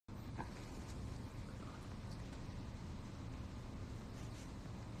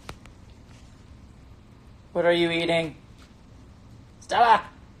What are you eating? Stella!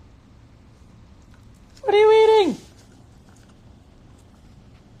 What are you eating?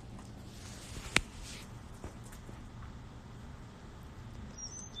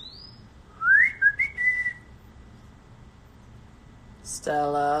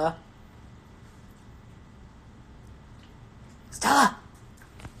 Stella. Stella!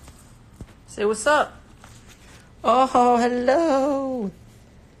 Say what's up. Oh, hello.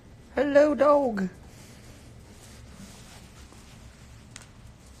 Hello, dog.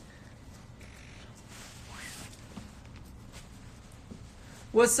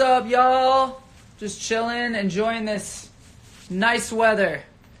 What's up, y'all? Just chilling, enjoying this nice weather.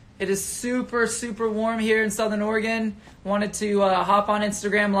 It is super, super warm here in Southern Oregon. Wanted to hop on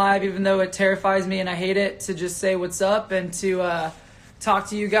Instagram Live, even though it terrifies me and I hate it, to just say what's up and to talk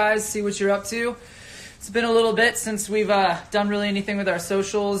to you guys, see what you're up to. It's been a little bit since we've done really anything with our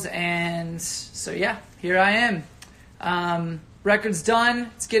socials, and so yeah, here I am. Record's done.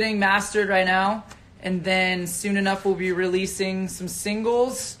 It's getting mastered right now. And then soon enough, we'll be releasing some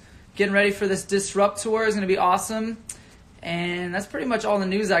singles. Getting ready for this Disrupt tour is going to be awesome. And that's pretty much all the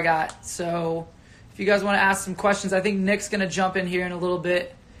news I got. So if you guys want to ask some questions, I think Nick's going to jump in here in a little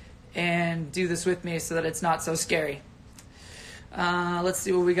bit and do this with me so that it's not so scary. Let's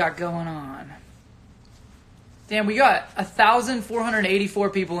see what we got going on. Damn, we got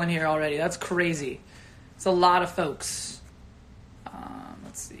 1,484 people in here already. That's crazy. It's a lot of folks.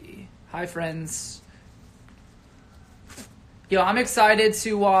 Let's see. Hi, friends. Yo, I'm excited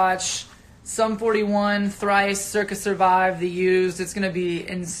to watch Sum 41, Thrice, Circus Survive, The Used. It's going to be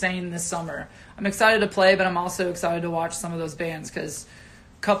insane this summer. I'm excited to play, but I'm also excited to watch some of those bands because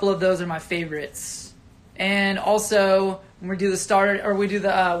a couple of those are my favorites. And also, when we do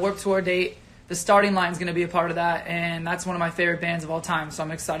the Warped Tour date, the Starting Line is going to be a part of that, and that's one of my favorite bands of all time, so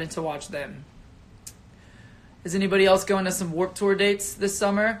I'm excited to watch them. Is anybody else going to some Warped Tour dates this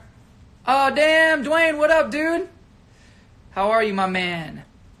summer? Oh, damn, Dwayne, what up, dude? How are you, my man?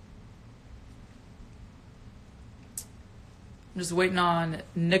 I'm just waiting on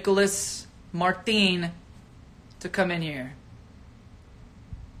Nicholas Martin to come in here.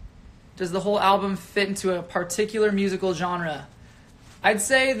 Does the whole album fit into a particular musical genre? I'd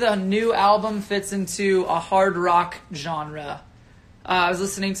say the new album fits into a hard rock genre. I was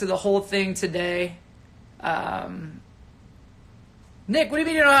listening to the whole thing today. Nick, what do you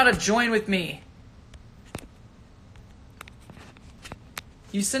mean you don't know how to join with me?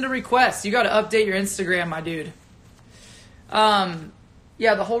 You send a request. You got to update your Instagram, my dude.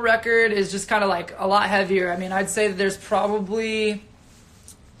 Yeah, the whole record is just kind of like a lot heavier. I mean, I'd say that there's probably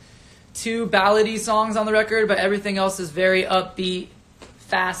 2 ballady songs on the record, but everything else is very upbeat,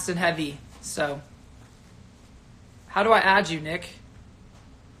 fast, and heavy. So, how do I add you, Nick?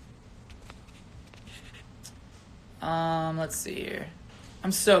 Let's see here.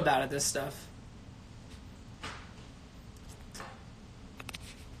 I'm so bad at this stuff.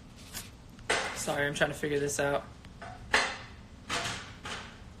 Sorry, I'm trying to figure this out.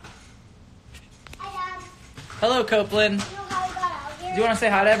 Hi, Dad. Hello, Copeland. You know how we got out here? Do you want to say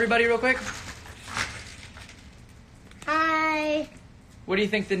hi to everybody real quick? Hi. What do you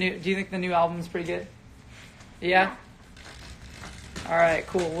think do you think the new album's pretty good? Yeah? All right,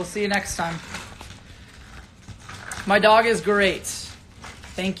 cool. We'll see you next time. My dog is great.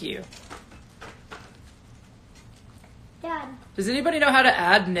 Thank you. Dad. Does anybody know how to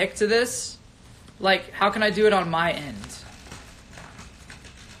add Nick to this? Like, how can I do it on my end?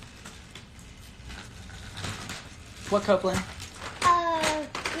 What, Copeland?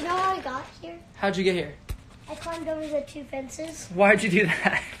 You know how I got here? How'd you get here? I climbed over the 2 fences. Why'd you do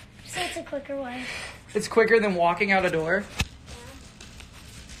that? So it's a quicker way. It's quicker than walking out a door.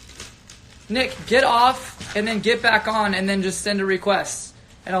 Nick, get off and then get back on and then just send a request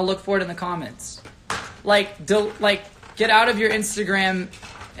and I'll look for it in the comments. Get out of your Instagram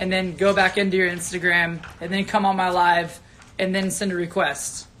and then go back into your Instagram and then come on my live and then send a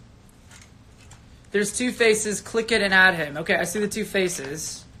request. There's 2 faces. Click it and add him. Okay, I see the 2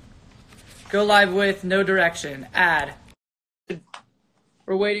 faces. Go live with no direction. Add.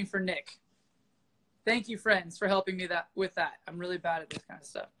 We're waiting for Nick. Thank you, friends, for helping me with that. I'm really bad at this kind of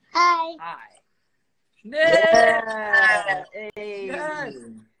stuff. Hi. Hi. Nick! Yeah. Hey. Yes!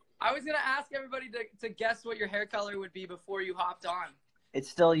 I was going to ask everybody to guess what your hair color would be before you hopped on. It's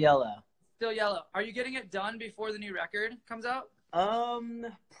still yellow. Still yellow. Are you getting it done before the new record comes out?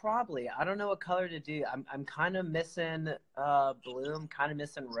 Probably. I don't know what color to do. I'm kind of missing blue. I'm kind of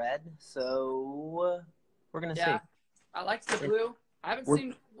missing red. So we're gonna see. I liked the blue. I haven't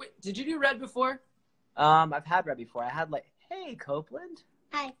seen. Wait, did you do red before? I've had red before. I had hey, Copeland.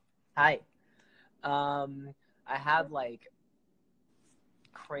 Hi. Hi. I had like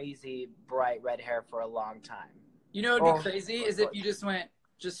crazy bright red hair for a long time. You know what'd be crazy is if you just went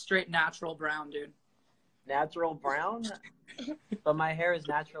straight natural brown, dude. Natural brown? But my hair is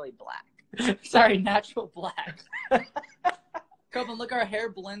naturally black. Sorry, natural black. Copeland, look, our hair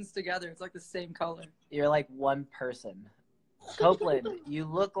blends together. It's like the same color. You're like one person. Copeland, you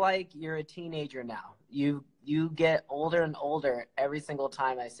look like you're a teenager now. You get older and older every single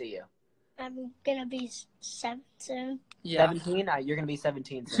time I see you. I'm gonna be 7 soon. Yeah. 17? You're going to be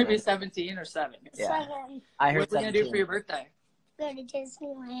 17 soon. You're going to be 17 or 7? Yeah. 7. I heard What are we going to do for your birthday? Go to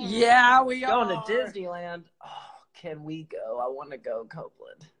Disneyland. Yeah, we are. Going to Disneyland. Oh, can we go? I want to go,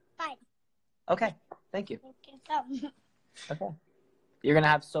 Copeland. Fine. Okay. Thank you. Okay. Okay. You're going to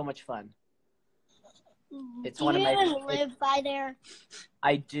have so much fun. It's Do one of you my even live by there?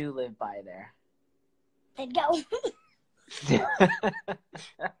 I do live by there. Then go.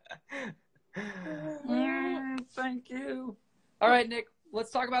 Thank you. All right, Nick,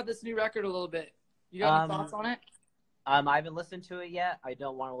 let's talk about this new record a little bit. You got any thoughts on it? I haven't listened to it yet. I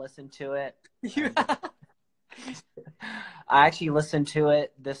don't want to listen to it. I actually listened to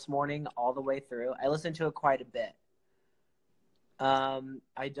it this morning all the way through. I listened to it quite a bit.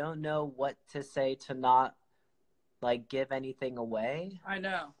 I don't know what to say to not like give anything away. I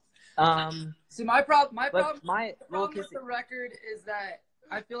know. See, My problem with the record is that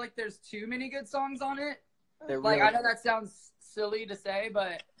I feel like there's too many good songs on it. Really, I know that sounds silly to say,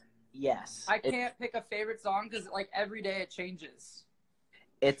 but yes, I can't pick a favorite song because like every day it changes.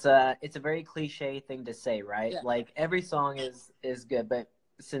 It's a very cliche thing to say, right? Yeah. Like every song is good, but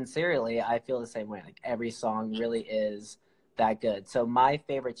sincerely, I feel the same way. Like every song really is that good. So my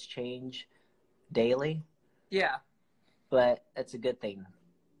favorites change daily. Yeah. But it's a good thing.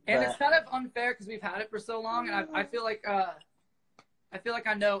 And it's kind of unfair because we've had it for so long, and I feel like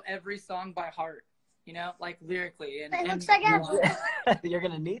I know every song by heart, you know, like lyrically. And It looks like I have you're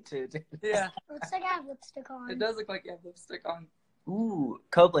gonna need to. Dude. Yeah. It looks like I have lipstick on. It does look like you have lipstick on. Ooh,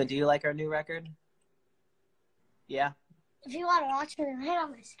 Copeland, do you like our new record? Yeah. If you want to watch me ride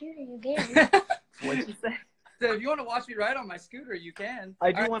on my scooter, you can. What'd you say? So if you want to watch me ride on my scooter, you can.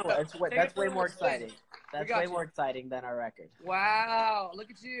 I do All want to. right, So that's way more exciting. That's way you. more exciting than our record. Wow, look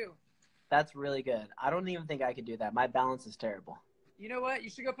at you. That's really good. I don't even think I could do that. My balance is terrible. You know what?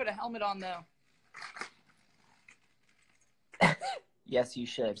 You should go put a helmet on, though. Yes, you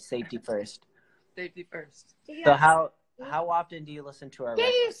should. Safety first. Safety first. So how often do you listen to our Did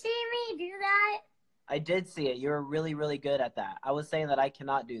record? you see me do that? I did see it. You were really, really good at that. I was saying that I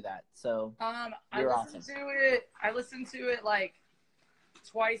cannot do that. So I listened to it like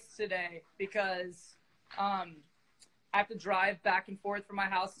twice today because I have to drive back and forth from my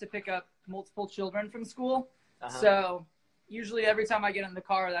house to pick up multiple children from school. Uh-huh. So usually every time I get in the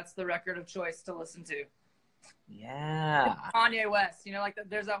car, that's the record of choice to listen to. Yeah. It's Kanye West, you know, like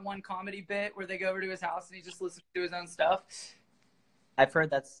there's that one comedy bit where they go over to his house and he just listens to his own stuff. I've heard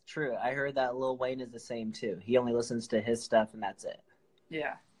that's true. I heard that Lil Wayne is the same too. He only listens to his stuff and that's it.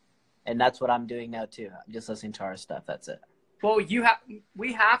 Yeah. And that's what I'm doing now too. I'm just listening to our stuff. That's it. Well,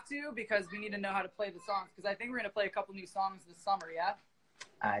 we have to because we need to know how to play the songs because I think we're going to play a couple new songs this summer, yeah?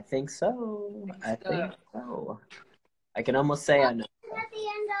 I think so. I think so. I can almost say I know. At the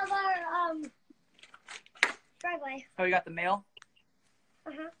end of our driveway. Oh, you got the mail?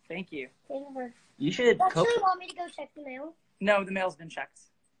 Uh-huh. Thank you. You should. Actually, want me to go check the mail? No, the mail's been checked.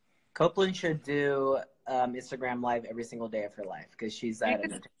 Copeland should do Instagram Live every single day of her life because she's that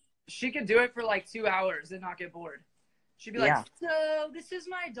entertaining. She could do it for like 2 hours and not get bored. She'd be like, so this is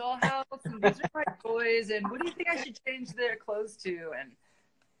my dollhouse and these are my toys and what do you think I should change their clothes to? And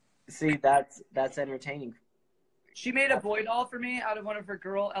see, that's entertaining. She made a boy doll for me out of one of her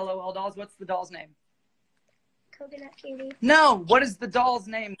girl LOL dolls. What's the doll's name? Coconut Cutie. No, what is the doll's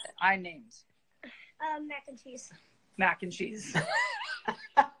name that I named? Mac and cheese. Mac and cheese.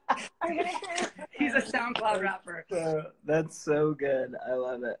 He's a SoundCloud rapper. That's so good. I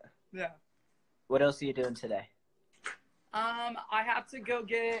love it. Yeah. What else are you doing today? I have to go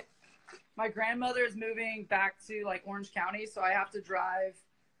get my grandmother is moving back to like Orange County, so I have to drive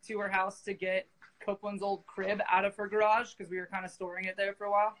to her house to get Copeland's old crib out of her garage because we were kind of storing it there for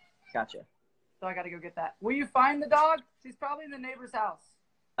a while. Gotcha. So I got to go get that. Will you find the dog? She's probably in the neighbor's house.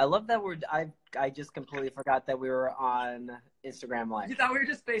 I love that I just completely forgot that we were on Instagram Live. You thought we were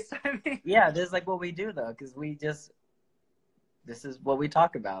just FaceTiming? Yeah, this is like what we do though, because this is what we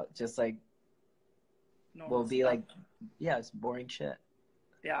talk about. Just like we'll be like, yeah, it's boring shit.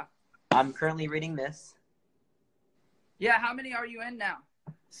 Yeah. I'm currently reading this. Yeah, how many are you in now?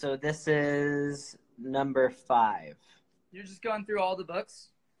 So this is number 5. You're just going through all the books?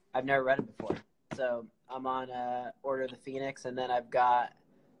 I've never read it before. So I'm on Order of the Phoenix, and then I've got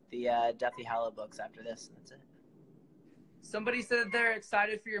the Deathly Hallow books after this, and that's it. Somebody said that they're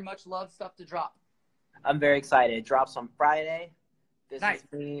excited for your much loved stuff to drop. I'm very excited. It drops on Friday. Nice.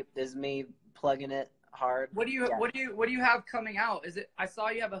 This is me plugging it hard. What do you have coming out? Is it? I saw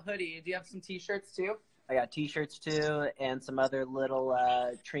you have a hoodie. Do you have some T-shirts too? I got T-shirts too, and some other little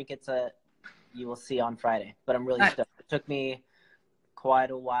trinkets that you will see on Friday. But I'm really stoked. It took me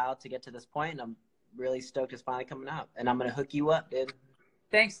quite a while to get to this point, and I'm really stoked it's finally coming out. And I'm gonna hook you up, dude.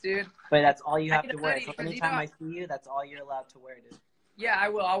 Thanks, dude. But that's all you have to wear. Hoodie, so anytime I see you, that's all you're allowed to wear, dude. Yeah, I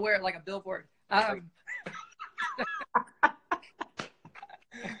will. I'll wear it like a billboard.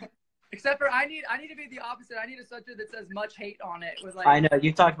 Except for I need to be the opposite. I need a sweatshirt that says "much hate" on it with like. I know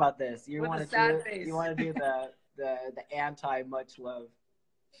you talked about this. You with want a to sad face. You want to do the anti much love.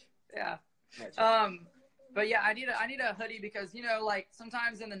 Yeah. Much love. But yeah, I need a hoodie because like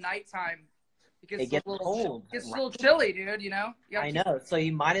sometimes in the nighttime it gets cold. It's a little chilly, dude. I know. So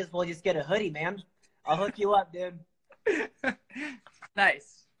you might as well just get a hoodie, man. I'll hook you up, dude.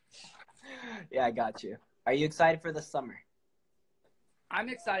 Nice. Yeah, I got you. Are you excited for the summer? I'm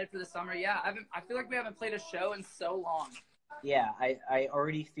excited for the summer. Yeah, I feel like we haven't played a show in so long. Yeah, I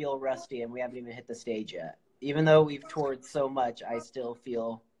already feel rusty, and we haven't even hit the stage yet. Even though we've toured so much, I still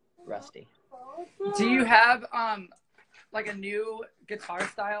feel rusty. Do you have like a new guitar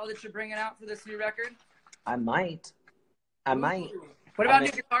style that you're bringing out for this new record? I might. What about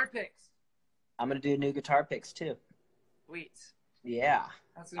new guitar picks? I'm gonna do new guitar picks too. Sweet. Yeah.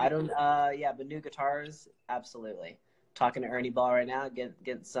 But new guitars, absolutely. Talking to Ernie Ball right now,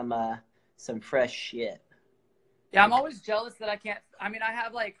 getting some fresh shit. Yeah, I'm always jealous that I can't. I mean, I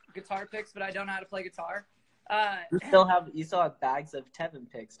have like guitar picks, but I don't know how to play guitar. You still have bags of Tevin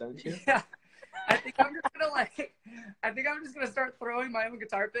picks, don't you? Yeah. I think I'm just gonna start throwing my own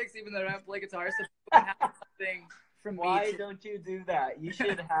guitar picks, even though I don't play guitar, so people can have something from me. Why don't you do that? You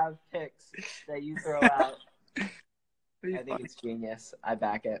should have picks that you throw out. I think it's genius. I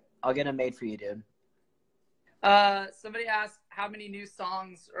back it. I'll get them made for you, dude. Somebody asked how many new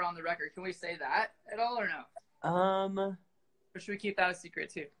songs are on the record. Can we say that at all or no? Or should we keep that a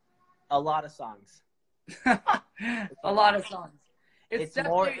secret too? A lot of songs. A lot of songs.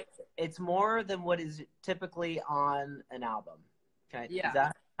 It's more than what is typically on an album. Okay. Yeah. Is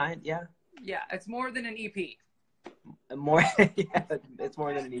that kind? Yeah. Yeah, it's more than an EP. More. Yeah, it's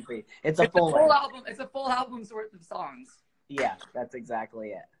more than an EP. It's a full album. It's a full album's worth of songs. Yeah, that's exactly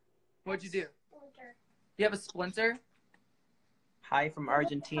it. What'd you do? You have a splinter? Hi from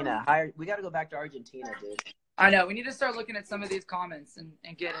Argentina. Hi. We got to go back to Argentina, dude. I know. We need to start looking at some of these comments and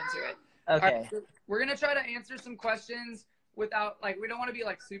get into it. Okay. Right, so we're going to try to answer some questions without, we don't want to be,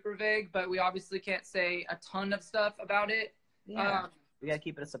 super vague, but we obviously can't say a ton of stuff about it. Yeah. We got to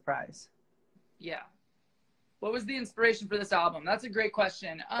keep it a surprise. Yeah. What was the inspiration for this album? That's a great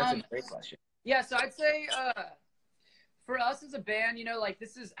question. That's a great question. Yeah, so I'd say for us as a band,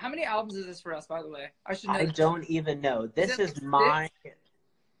 this is – how many albums is this for us, by the way? I should know. I don't even know. This is my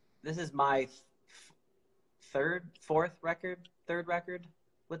third record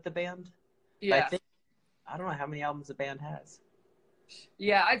with the band. Yeah. I don't know how many albums the band has.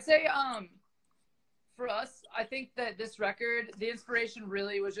 Yeah, I'd say for us, I think that this record, the inspiration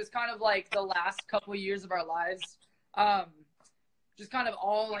really was just kind of the last couple of years of our lives. Just kind of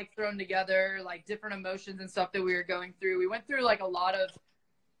all thrown together, different emotions and stuff that we were going through. We went through a lot of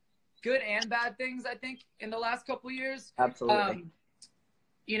good and bad things, I think, in the last couple of years. Absolutely.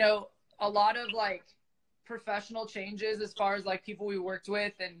 A lot of professional changes as far as people we worked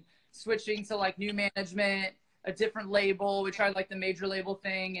with and switching to new management, a different label. We tried the major label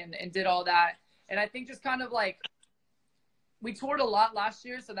thing and did all that. And I think just kind of we toured a lot last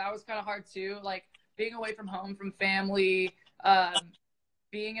year, so that was kind of hard too. Being away from home, from family,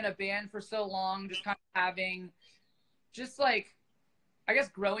 being in a band for so long, just kind of having just I guess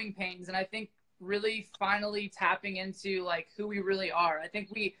growing pains. And I think really finally tapping into who we really are. I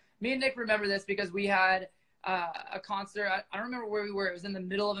think me and Nick remember this because we had a concert. I don't remember where we were. It was in the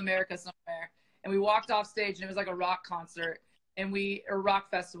middle of America somewhere. And we walked off stage and it was a rock concert or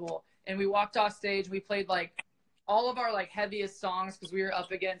rock festival. And we walked off stage. We played all of our heaviest songs because we were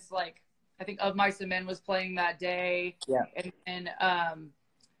up against I think Of Mice and Men was playing that day. Yeah. And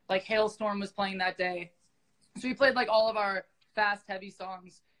Hailstorm was playing that day. So we played all of our fast, heavy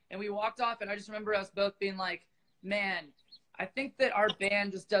songs. And we walked off and I just remember us both being man, I think that our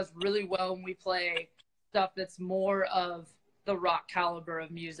band just does really well when we play stuff that's more of the rock caliber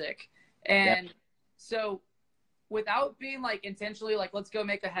of music. And so without being intentionally let's go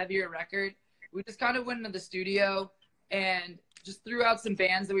make a heavier record, we just kind of went into the studio and just threw out some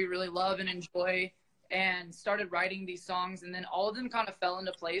bands that we really love and enjoy and started writing these songs. And then all of them kind of fell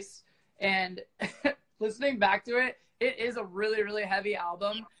into place. And listening back to it, it is a really, really heavy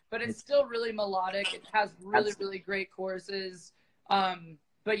album, but it's still really melodic. It has really, really great choruses.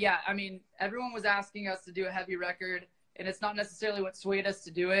 But yeah, I mean, everyone was asking us to do a heavy record, and it's not necessarily what swayed us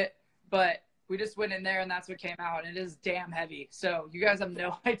to do it, but we just went in there and that's what came out. And it is damn heavy. So you guys have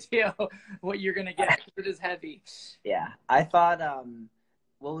no idea what you're going to get. It is heavy. Yeah. I thought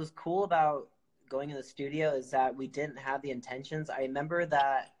what was cool about going in the studio is that we didn't have the intentions. I remember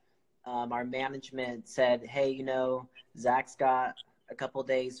that our management said, hey, you know, Zach's got a couple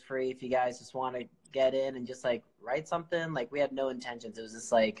days free if you guys just want to get in and just like write something. Like we had no intentions. It was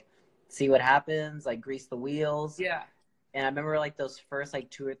just like, see what happens, like grease the wheels. Yeah. And I remember like those first like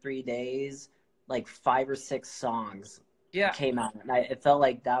 2 or 3 days, like 5 or 6 songs came out. And it felt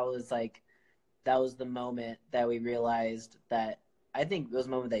like that was the moment that we realized that, I think it was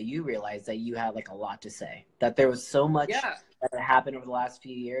the moment that you realized that you had like a lot to say, that there was so much that had happened over the last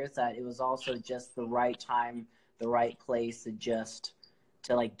few years that it was also just the right time, the right place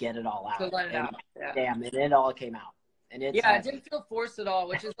to like get it all out. To let it out. Yeah. Damn, and it all came out. And it didn't feel forced at all,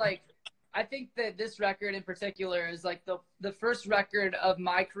 which is like, I think that this record in particular is like the first record of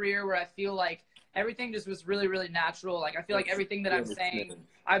my career where I feel like everything just was really, really natural. Like I feel like everything that I'm saying,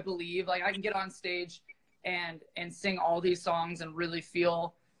 I believe. Like I can get on stage and sing all these songs and really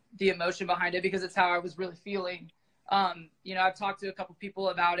feel the emotion behind it because it's how I was really feeling. You know, I've talked to a couple people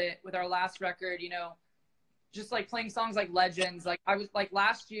about it with our last record, you know, just like playing songs like Legends. Like I was like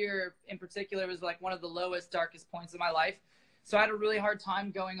last year in particular was like one of the lowest, darkest points of my life. So I had a really hard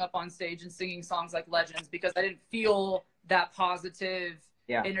time going up on stage and singing songs like Legends because I didn't feel that positive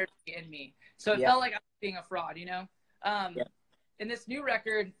energy in me. So it felt like I was being a fraud, you know? In this new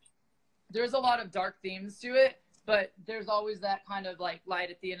record, there's a lot of dark themes to it, but there's always that kind of like light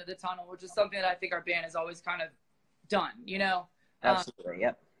at the end of the tunnel, which is something that I think our band has always kind of done, you know? Absolutely,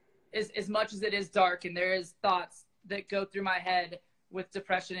 yep. As much as it is dark and there is thoughts that go through my head with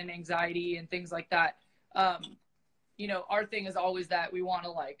depression and anxiety and things like that, you know, our thing is always that we want to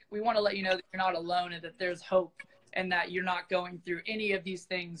let you know that you're not alone and that there's hope and that you're not going through any of these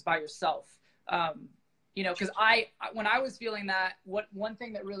things by yourself. You know, because when I was feeling that, one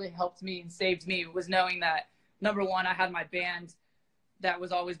thing that really helped me and saved me was knowing that, number one, I had my band that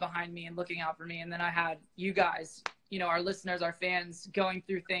was always behind me and looking out for me. And then I had you guys, you know, our listeners, our fans going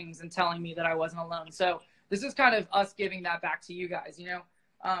through things and telling me that I wasn't alone. So this is kind of us giving that back to you guys, you know,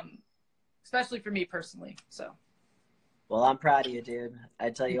 especially for me personally. So. Well, I'm proud of you, dude. I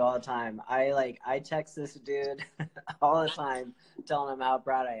tell you all the time. I text this dude all the time telling him how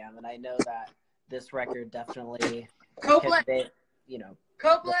proud I am. And I know that this record definitely Copeland, you know,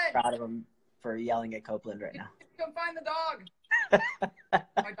 Copeland, proud of him for yelling at Copeland right now. Come find the dog.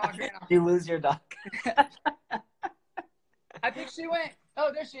 My dog ran off. You lose your dog. I think she went.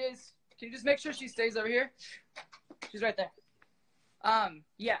 Oh, there she is. Can you just make sure she stays over here? She's right there.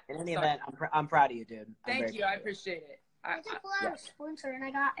 Yeah. In any event, I'm proud of you, dude. Thank you. I appreciate it. I just pulled out a splinter and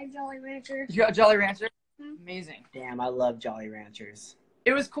I got a Jolly Rancher. You got a Jolly Rancher? Mm-hmm. Amazing. Damn, I love Jolly Ranchers.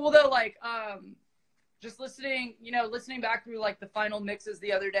 It was cool though, like just listening back through like the final mixes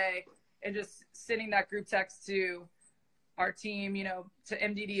the other day and just sending that group text to our team, you know, to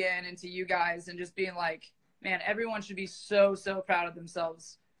MDDN and to you guys and just being like, man, everyone should be so, so proud of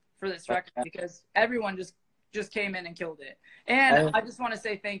themselves for this record because everyone just came in and killed it. And I just want to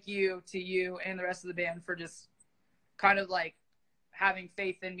say thank you to you and the rest of the band for just kind of like having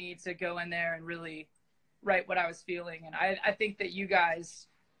faith in me to go in there and really write what I was feeling. And I think that you guys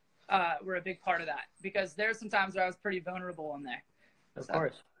were a big part of that because there were some times where I was pretty vulnerable in there. Of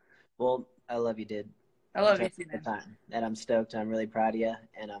course. Well, I love you, dude. I love you too, man. And I'm stoked. I'm really proud of you.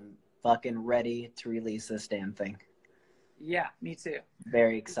 And I'm fucking ready to release this damn thing. Yeah, me too.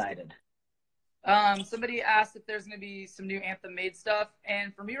 Very excited. Somebody asked if there's going to be some new Anthem made stuff.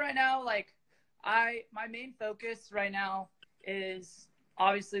 And for me right now, like my main focus right now is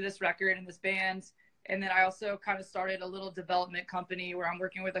obviously this record and this band. And then I also kind of started a little development company where I'm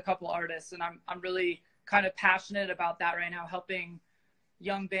working with a couple artists and I'm really kind of passionate about that right now, helping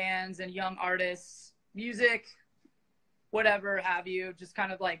young bands and young artists, music, whatever have you, just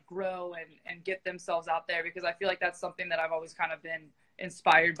kind of like grow and get themselves out there because I feel like that's something that I've always kind of been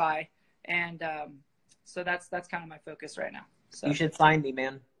inspired by. And so that's kind of my focus right now. So you should sign me,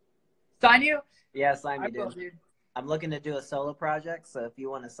 man. Sign you? Yeah, sign me, dude. I'm looking to do a solo project, so if you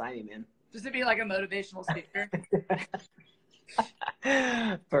want to sign me, man. Just to be like a motivational speaker.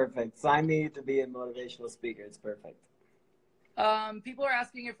 Perfect. Sign me to be a motivational speaker. It's perfect. People are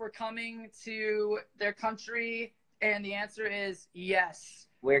asking if we're coming to their country And the answer is yes.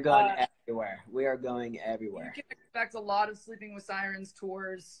 We're going everywhere. We are going You everywhere. can expect a lot of Sleeping with Sirens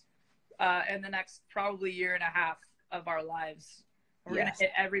tours in the next probably year and a half of our lives. We're going to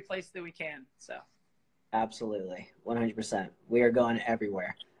hit every place that we can. So absolutely, 100%. We are going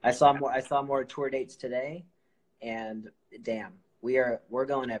everywhere. I saw more tour dates today, and damn, we're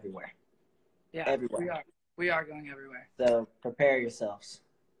going everywhere. Yeah, everywhere. We are going everywhere. So prepare yourselves.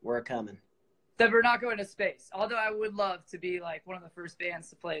 We're coming. So we're not going to space. Although I would love to be like one of the first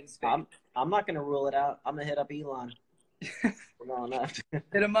bands to play in space. I'm not gonna rule it out. I'm gonna hit up Elon. We're going up.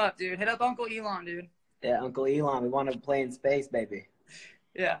 Hit him up, dude. Hit up Uncle Elon, dude. Yeah, Uncle Elon. We want to play in space, baby.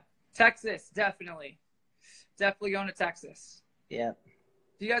 Yeah, Texas, definitely. Definitely going to Texas. Yeah.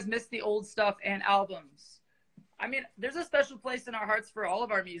 Do you guys miss the old stuff and albums? I mean, there's a special place in our hearts for all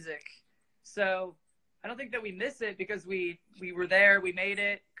of our music. So I don't think that we miss it because we were there, we made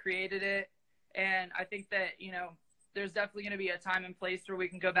it, created it. And I think that, you know, there's definitely going to be a time and place where we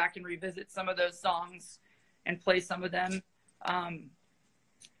can go back and revisit some of those songs and play some of them.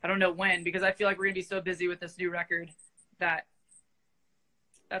 I don't know when, because I feel like we're going to be so busy with this new record that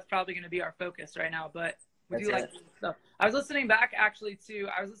that's probably going to be our focus right now. But we do like stuff. I was listening back actually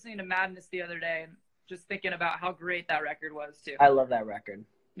I was listening to Madness the other day and just thinking about how great that record was too. I love that record.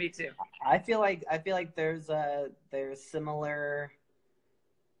 Me too. I feel like there's similar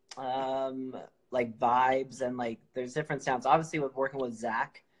like vibes and like there's different sounds. Obviously with working with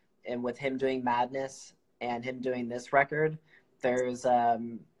Zach and with him doing Madness and him doing this record, there's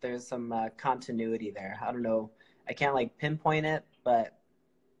some continuity there. I don't know. I can't like pinpoint it, but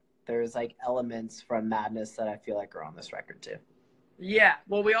there's like elements from Madness that I feel like are on this record too. Yeah.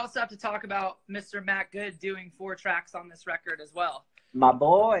 Well, we also have to talk about Mr. Matt Good doing 4 tracks on this record as well. My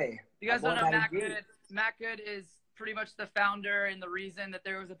boy. You guys don't know Matt Good. Matt Good is pretty much the founder and the reason that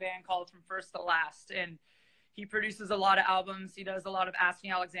there was a band called From First to Last. And he produces a lot of albums. He does a lot of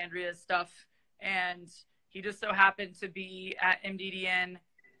Asking Alexandria stuff. And he just so happened to be at MDDN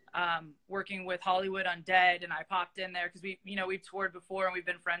working with Hollywood Undead. And I popped in there because we've toured before and we've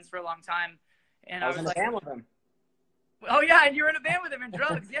been friends for a long time. And I was in a band with him. Oh, yeah. And you were in a band with him in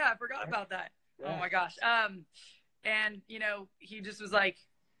Drugs. Yeah, I forgot about that. Yeah. Oh, my gosh. And, you know, he just was like,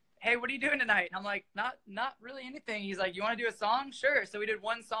 hey, what are you doing tonight? And I'm like, not really anything. He's like, you want to do a song? Sure. So we did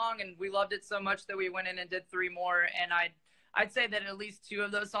 1 song and we loved it so much that we went in and did 3 more. And I'd say that at least 2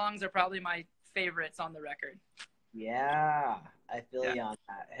 of those songs are probably my favorites on the record. Yeah, I feel you on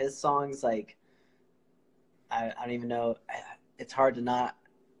that. His songs, like, I don't even know. It's hard to not.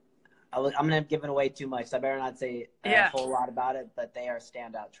 I'm going to give it away too much. So I better not say a whole lot about it, but they are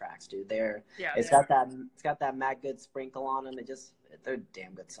standout tracks, dude. It's got that Matt Good sprinkle on them. They're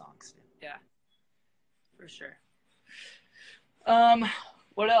damn good songs, dude. Yeah, for sure.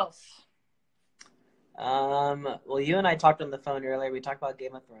 What else? Well, you and I talked on the phone earlier. We talked about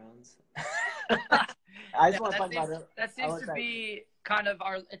Game of Thrones. I just want to talk about it. That seems to be kind of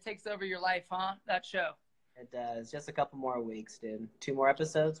it takes over your life, huh? That show. It does. Just a couple more weeks, dude. 2 more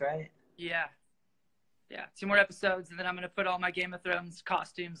episodes, right? Yeah. 2 more episodes, and then I'm going to put all my Game of Thrones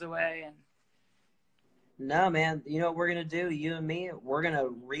costumes away. And no, man. You know what we're going to do? You and me, we're going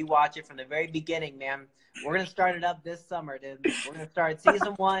to rewatch it from the very beginning, man. We're going to start it up this summer, dude. We're going to start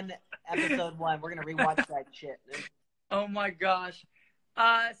season 1, episode 1. We're going to rewatch that shit, dude. Oh, my gosh.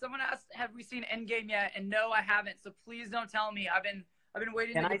 Someone asked, have we seen Endgame yet? And no, I haven't. So please don't tell me. I've been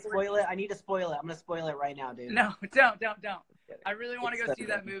waiting. Can I spoil it? I need to spoil it. I'm going to spoil it right now, dude. No, don't. I really want to go see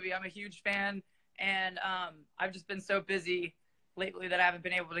that movie. I'm a huge fan, and I've just been so busy lately that I haven't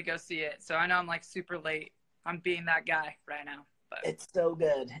been able to go see it. So I know I'm like super late. I'm being that guy right now. But it's so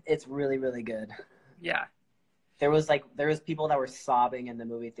good. It's really, really good. Yeah. There was people that were sobbing in the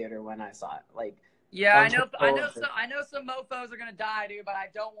movie theater when I saw it. Like, yeah, I know some mofos are gonna die, dude, but I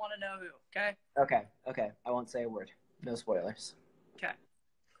don't want to know who. Okay. I won't say a word. No spoilers. Okay.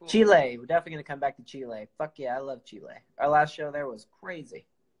 Cool. Chile. We're definitely gonna come back to Chile. Fuck yeah, I love Chile. Our last show there was crazy.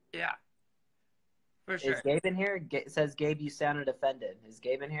 Yeah. For sure. Is Gabe in here? It says Gabe, you sounded offended. Is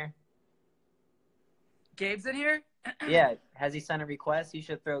Gabe in here? Gabe's in here? Yeah. Has he sent a request? You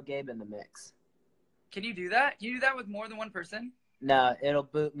should throw Gabe in the mix. Can you do that? Can you do that with more than one person? No, it'll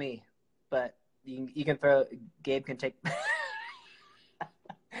boot me. But you can throw. Gabe can take.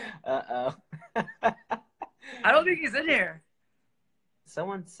 Uh-oh. I don't think he's in here.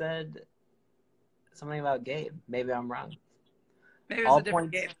 Someone said something about Gabe. Maybe I'm wrong. Maybe it's a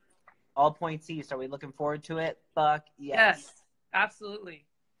different Gabe. All points east. Are we looking forward to it? Fuck yes. Yes, absolutely.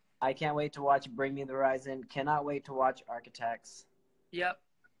 I can't wait to watch Bring Me the Horizon. Cannot wait to watch Architects. Yep.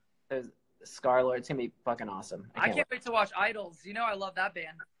 There's Scar-Lord. It's going to be fucking awesome. I can't wait to watch Idols. You know I love that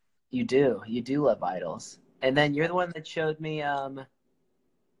band. You do. You do love Idols. And then you're the one that showed me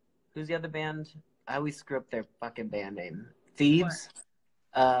who's the other band? I always screw up their fucking band name. Thieves.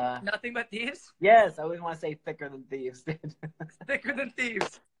 Nothing But Thieves. Yes, I always want to say Thicker Than Thieves. Thicker Than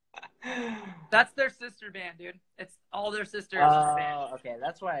Thieves. That's their sister band, dude. It's all their sisters. Oh, okay.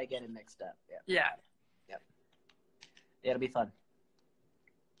 That's why I get it mixed up. Yeah. Yep. It'll be fun.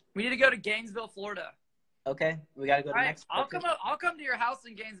 We need to go to Gainesville, Florida. Okay, we gotta go to Mexico. I'll come to your house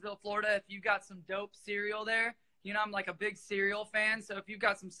in Gainesville, Florida if you got some dope cereal there. You know, I'm like a big cereal fan, so if you've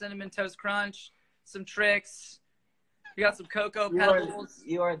got some Cinnamon Toast Crunch, some Trix, you got some Cocoa Pebbles.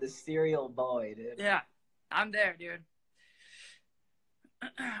 You are the cereal boy, dude. Yeah, I'm there, dude.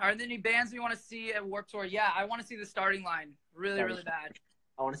 Are there any bands we want to see at Warped Tour? Yeah, I want to see the starting line really bad.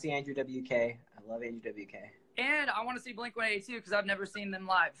 I want to see Andrew WK. I love Andrew WK. And I want to see Blink-182 because I've never seen them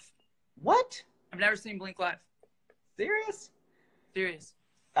live. What? I've never seen Blink live. Serious? Serious.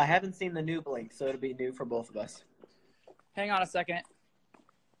 I haven't seen the new Blink, so it'll be new for both of us. Hang on a second.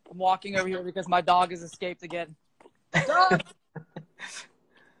 I'm walking over here because my dog has escaped again. Dog!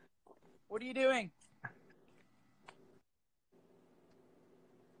 What are you doing?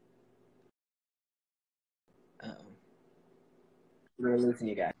 Uh-oh. We're losing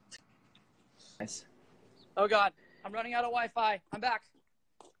you guys. Nice. Oh, God. I'm running out of Wi-Fi. I'm back.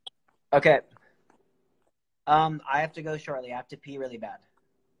 Okay. I have to go shortly. I have to pee really bad.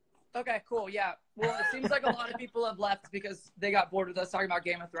 Okay, cool. Yeah. Well, it seems like a lot of people have left because they got bored with us talking about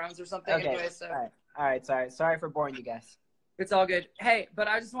Game of Thrones or something. Okay. Anyway, so. All right. Sorry for boring you guys. It's all good. Hey, but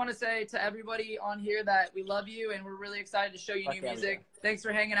I just want to say to everybody on here that we love you and we're really excited to show you new music. Thanks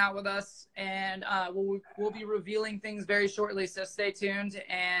for hanging out with us, and we'll be revealing things very shortly, so stay tuned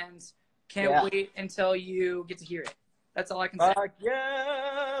and can't wait until you get to hear it. That's all I can say.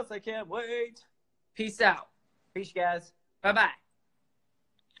 Yes, I can't wait. Peace out. Peace, guys. Bye-bye.